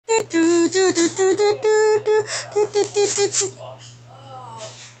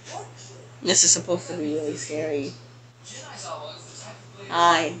This is supposed to be really scary.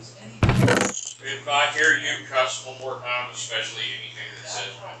 Hi. If I hear you cuss one more time, especially anything that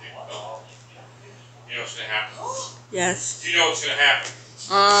says my name, you know what's gonna happen? Yes. Do you know what's gonna happen?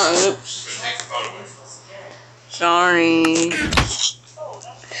 Oops. Gonna take the photo with. Sorry.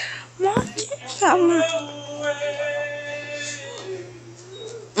 What?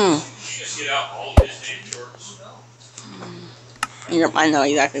 Just get out all his name shorts. Yep, I know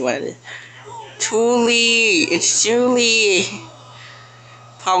exactly what it is. Julie! It's Julie!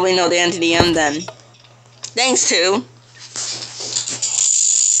 Probably know the NTDM then. Thanks to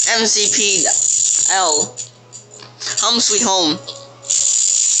MCPL. Home Sweet Home.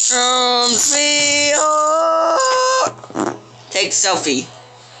 Sweet home. Take selfie.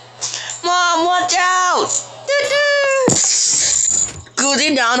 Mom, watch out!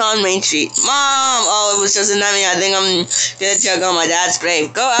 Cruising down on Main Street. Mom! Oh, it was just a nightmare. I think I'm gonna check on my dad's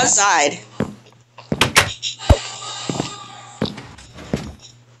grave. Go outside.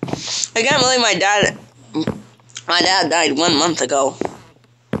 I can't believe my dad died 1 month ago.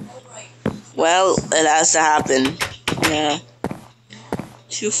 Well, it has to happen. Yeah.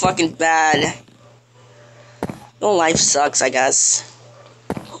 Too fucking bad. Your life sucks, I guess.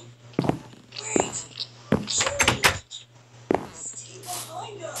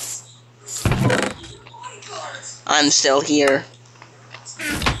 I'm still here.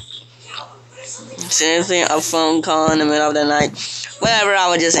 Seriously, a phone call in the middle of the night. Whatever, I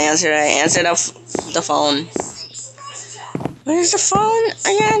would just answer it. Answer the phone. Where's the phone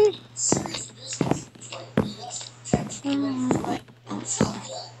again?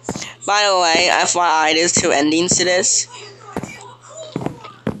 By the way, FYI, there's 2 endings to this.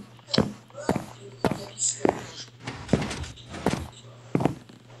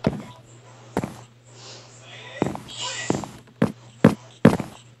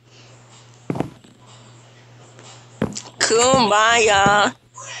 Kumbaya.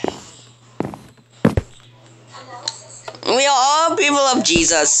 We are all people of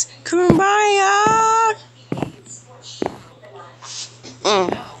Jesus. Kumbaya.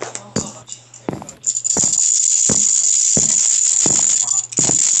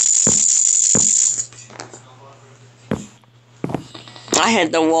 I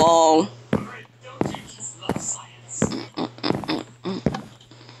hit the wall.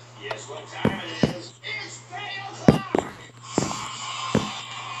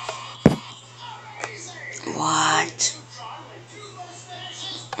 What?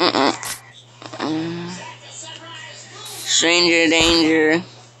 Stranger danger.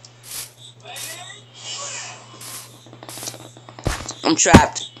 I'm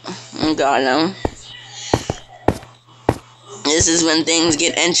trapped. Oh god, no. This is when things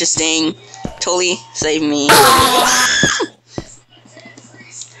get interesting. Totally save me.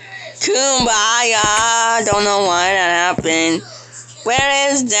 Kumbaya. Don't know why that happened.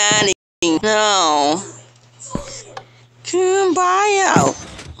 Where is Daddy? No. Kumbaya.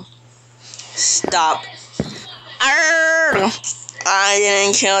 Stop. Arrgh. I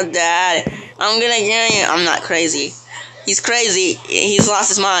didn't kill Dad. I'm gonna kill you. I'm not crazy. He's crazy. He's lost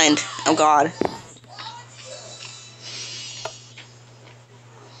his mind. Oh god.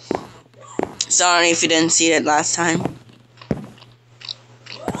 Sorry if you didn't see it last time.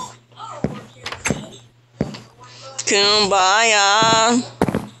 Kumbaya.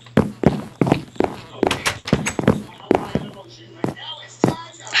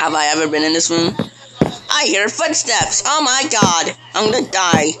 Have I ever been in this room? I hear footsteps. Oh my god. I'm gonna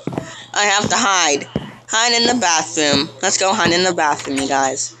die. I have to hide. Hide in the bathroom. Let's go hide in the bathroom, you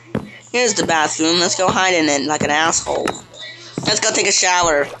guys. Here's the bathroom. Let's go hide in it like an asshole. Let's go take a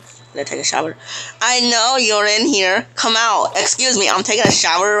shower. Let's take a shower. I know you're in here. Come out. Excuse me. I'm taking a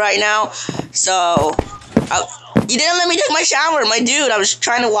shower right now. So, you didn't let me take my shower, my dude. I was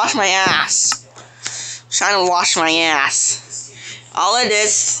trying to wash my ass. Trying to wash my ass. All of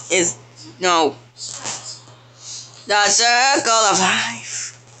this is no. The circle of life.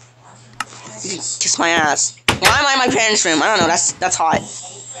 You can kiss my ass. Why am I in my parents' room? I don't know. That's hot.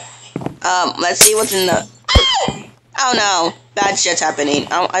 Let's see what's in the. Oh no, bad shit's happening.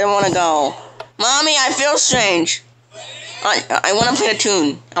 I don't want to go. Mommy, I feel strange. I want to play a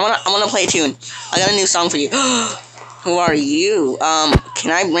tune. I want to play a tune. I got a new song for you. Who are you?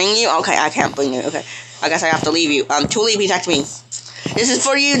 Can I bring you? Okay, I can't bring you. Okay, I guess I have to leave you. Tuli, protect me. This is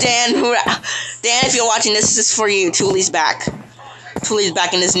for you, Dan. Dan, if you're watching, this is for you. Tuli's back. Tuli's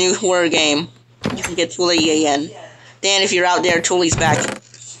back in this new horror game. You can get Tuli again. Dan, if you're out there, Tuli's back.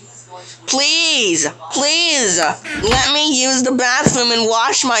 Please, please, let me use the bathroom and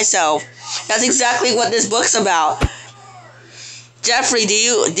wash myself. That's exactly what this book's about. Jeffrey, do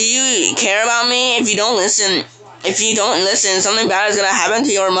you care about me? If you don't listen, something bad is gonna happen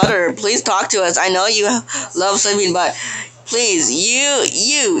to your mother. Please talk to us. I know you love sleeping, but please,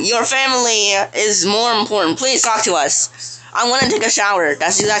 your family is more important. Please talk to us. I want to take a shower.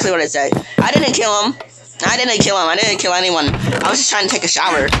 That's exactly what I said. I didn't kill him. I didn't kill anyone. I was just trying to take a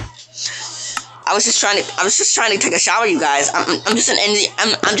shower. I was just trying to take a shower, you guys. I'm just an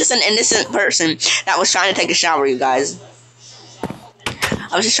innocent person that was trying to take a shower, you guys.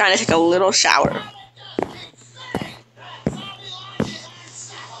 I was just trying to take a little shower.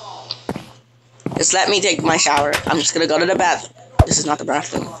 Just let me take my shower. I'm just gonna go to the bathroom. This is not the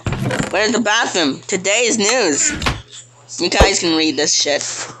bathroom. Where's the bathroom? Today's news. You guys can read this shit.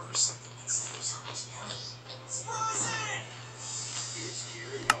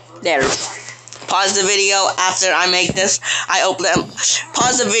 There. Pause the video after I make this.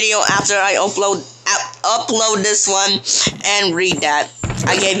 Pause the video after I upload this one and read that.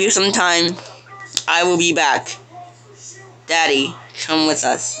 I gave you some time. I will be back. Daddy, come with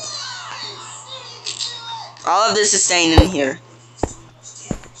us. All of this is staying in here.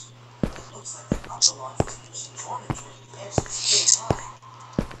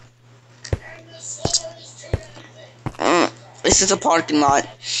 This is a parking lot.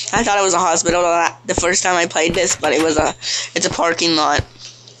 I thought it was a hospital the first time I played this, but it's a parking lot.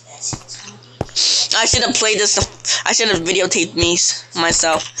 I should have played this. I should have videotaped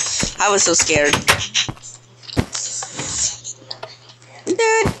myself. I was so scared.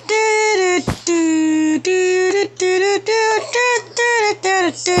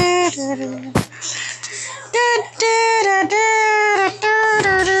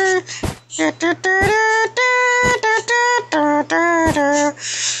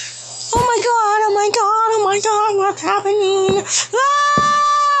 Oh my god, what's happening?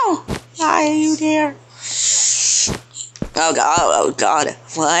 No! Why are you there? Oh god,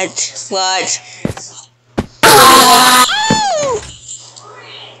 what?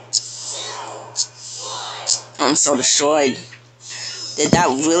 I'm so destroyed. Did that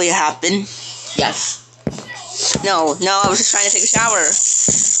really happen? Yes. No, I was just trying to take a shower.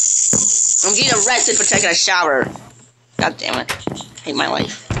 I'm getting arrested for taking a shower. God damn it. I hate my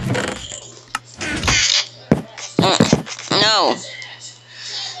life. No.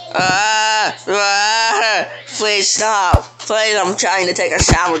 Please stop. Please, I'm trying to take a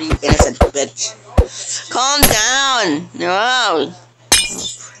shower, you innocent bitch. Calm down. No.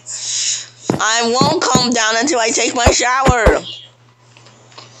 I won't calm down until I take my shower.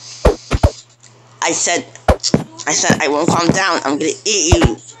 I said I won't calm down. I'm gonna eat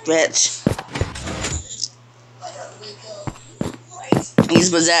you, bitch. He's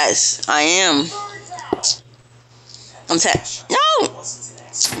possessed. I am. No!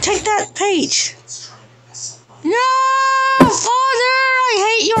 Take that page. No! Father! I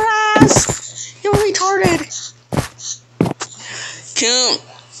hate your ass! You're retarded. Cool.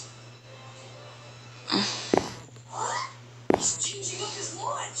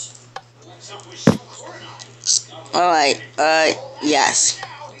 Alright, yes.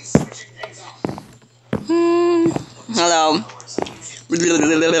 Hello.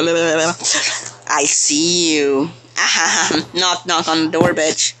 I see you. Knock on the door,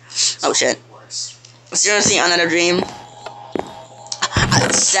 bitch. Oh shit. Seriously, another dream?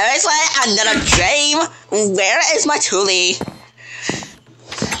 Seriously, another dream? Where is my Thule?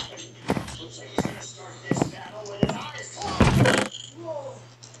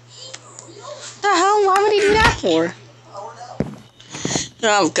 The hell? Why would he do that for?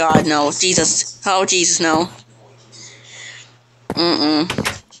 Oh god, no. Jesus. Oh Jesus, no.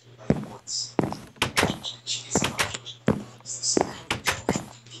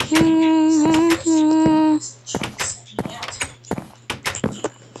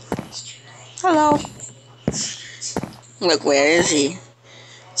 Hello. Look, where is he?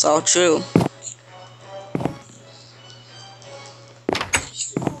 It's all true.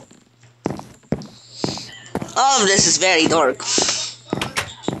 All of this is very dark.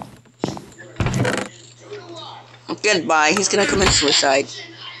 Goodbye. He's gonna commit suicide.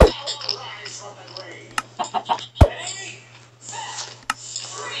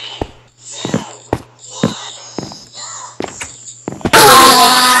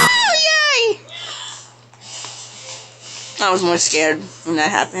 I was more scared when that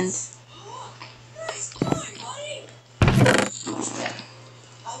happened.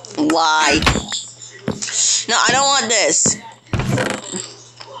 Why? No, I don't want this.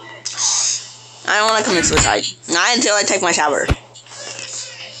 I don't want to commit suicide. Not until I take my shower.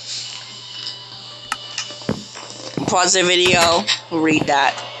 pause the video, read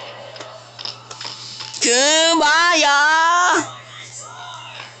that. Kumbaya!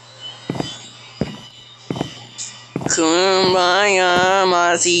 Kumbaya,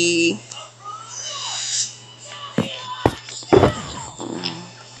 Mozzie.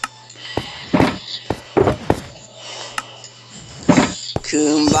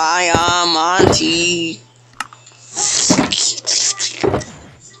 Kumbaya, Monty.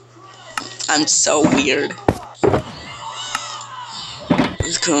 I'm so weird.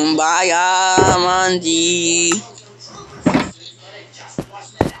 Kumbaya, Monty.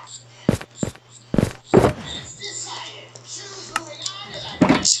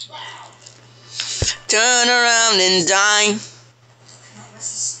 Turn around and die.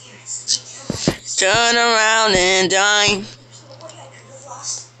 Turn around and die.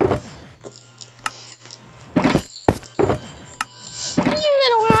 You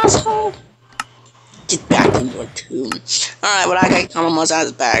little asshole. Get back in your tomb. Alright, what I got Kamamo's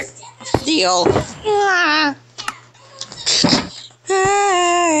ass back. Deal. Ah.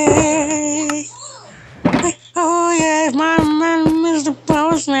 Hey. Oh yeah, my man, Mr.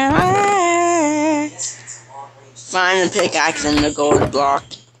 Postman. Hey. Find the pickaxe in the gold block.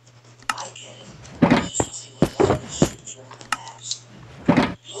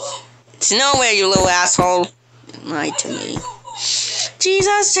 It's nowhere, you little asshole. Lied to me.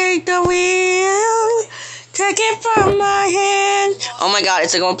 Jesus, take the wheel. Take it from my hand. Oh my god,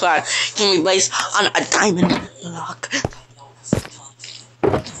 it's a gold plaque. Can be placed on a diamond block.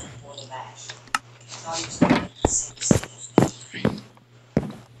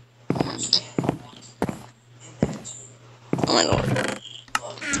 Oh my lord.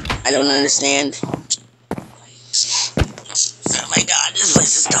 I don't understand. Oh my god, this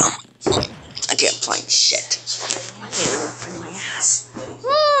place is dumb. I can't find shit. I can't even find my ass.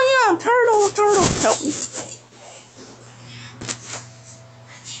 Oh yeah, turtle, help me.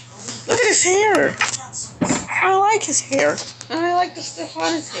 Look at his hair. I like his hair. And I like the stuff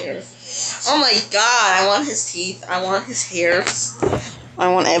on his hair. Oh my god, I want his teeth. I want his hair. I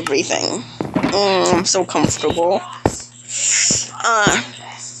want everything. I'm so comfortable.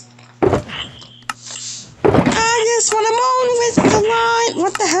 I just want to moan with the line.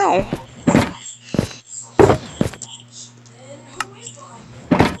 What the hell?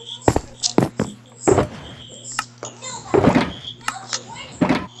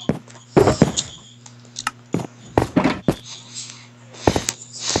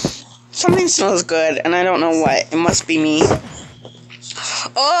 Something smells good, and I don't know what. It must be me.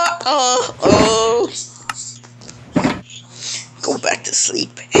 Oh. Go back to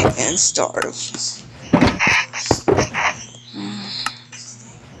sleep and starve.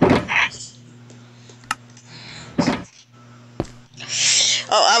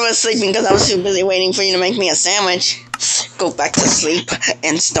 Oh, I was sleeping because I was too busy waiting for you to make me a sandwich. Go back to sleep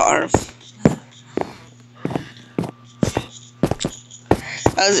and starve.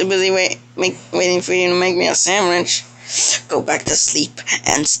 I was too busy waiting for you to make me a sandwich. Go back to sleep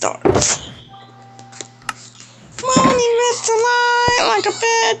and starve. Moaning with the line like a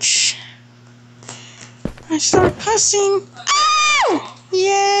bitch. I start cussing. Ow!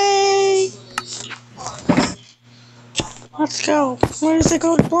 Yay! Let's go. Where does it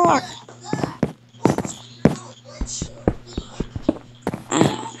go to block?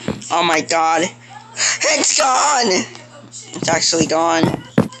 Oh my god. It's gone! It's actually gone.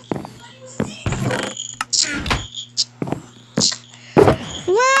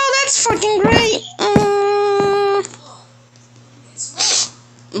 Wow, that's fucking great!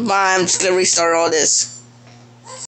 Bye, I'm just gonna restart all this.